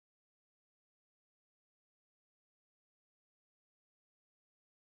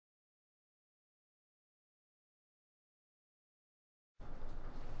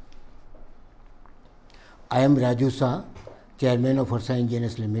I am Raju, Shah, Chairman of Harsha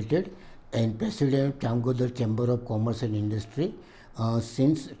Engineers Limited and President of Chamgodar Chamber of Commerce and Industry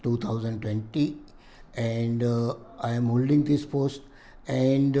since 2020, and I am holding this post,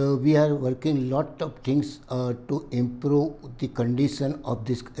 and we are working lot of things to improve the condition of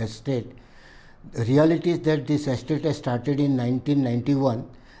this estate. The reality is that this estate has started in 1991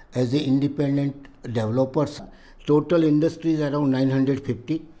 as the independent developers. Total industries around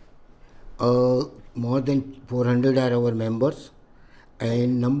 950. More than 400 are our members,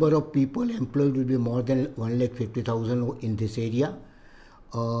 and number of people employed will be more than 150,000 in this area,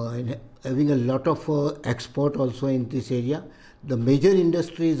 and having a lot of export also in this area. The major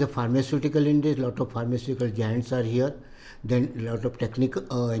industry is the pharmaceutical industry. Lot of pharmaceutical giants are here. Then a lot of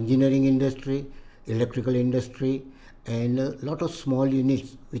technical engineering industry, electrical industry, and a lot of small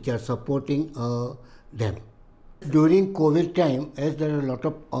units which are supporting them. During COVID time, as there are a lot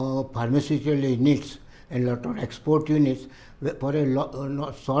of pharmaceutical units and lot of export units, for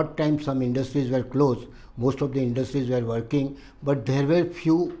a short time some industries were closed. Most of the industries were working, but there were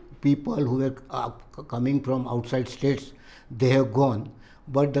few people who were coming from outside states. They have gone,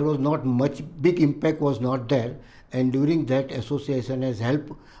 but there was not much, big impact was not there, and during that association has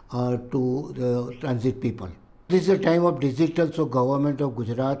helped to the transit people. This is a time of digital, so Government of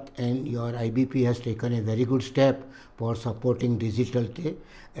Gujarat and your IBP has taken a very good step for supporting digital,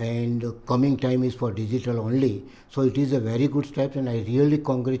 and coming time is for digital only. So it is a very good step, and I really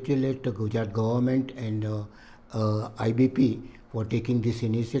congratulate the Gujarat government and IBP for taking this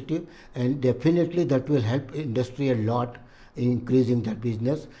initiative, and definitely that will help industry a lot in increasing their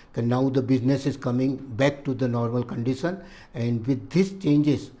business. And now the business is coming back to the normal condition, and with these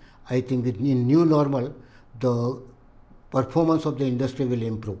changes, I think with new normal, the performance of the industry will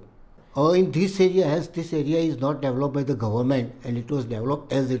improve. In this area, as this area is not developed by the government and it was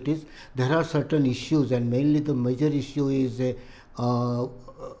developed as it is, there are certain issues, and mainly the major issue is there is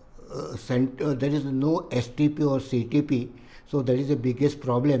no STP or CTP, so that is the biggest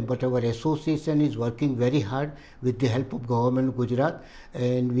problem. But our association is working very hard with the help of Government of Gujarat,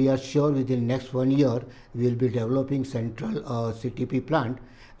 and we are sure within next 1 year we will be developing central CTP plant,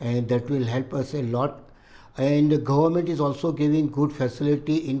 and that will help us a lot. And the government is also giving good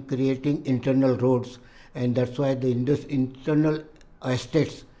facility in creating internal roads, and that's why the internal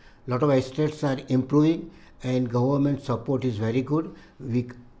estates, lot of estates are improving, and government support is very good.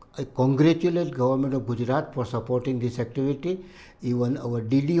 I congratulate Government of Gujarat for supporting this activity. Even our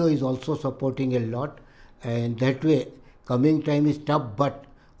DDO is also supporting a lot, and that way coming time is tough, but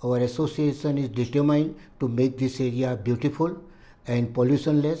our association is determined to make this area beautiful and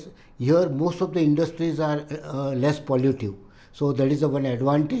pollution less. Here most of the industries are less pollutive, so that is the one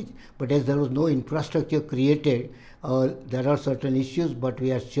advantage. But as there was no infrastructure created, there are certain issues, but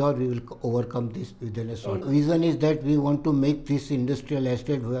we are sure we will overcome this within a short. Reason is that we want to make this industrial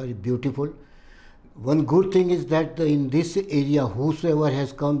estate very beautiful. One good thing is that in this area, whosoever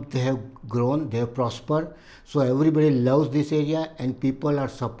has come, they have grown, they have prospered. So everybody loves this area, and people are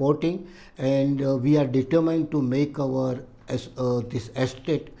supporting, and we are determined to make our this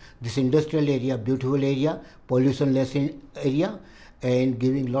estate, this industrial area, beautiful area, pollution less area, and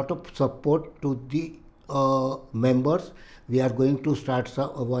giving lot of support to the members. We are going to start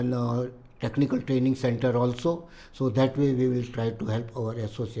one technical training center also, so that way we will try to help our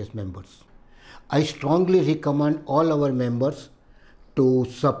associate members. I strongly recommend all our members to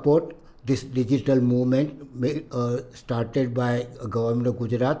support this digital movement started by Government of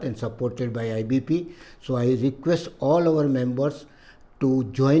Gujarat and supported by IBP. So I request all our members to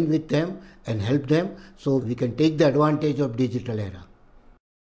join with them and help them, so we can take the advantage of digital era.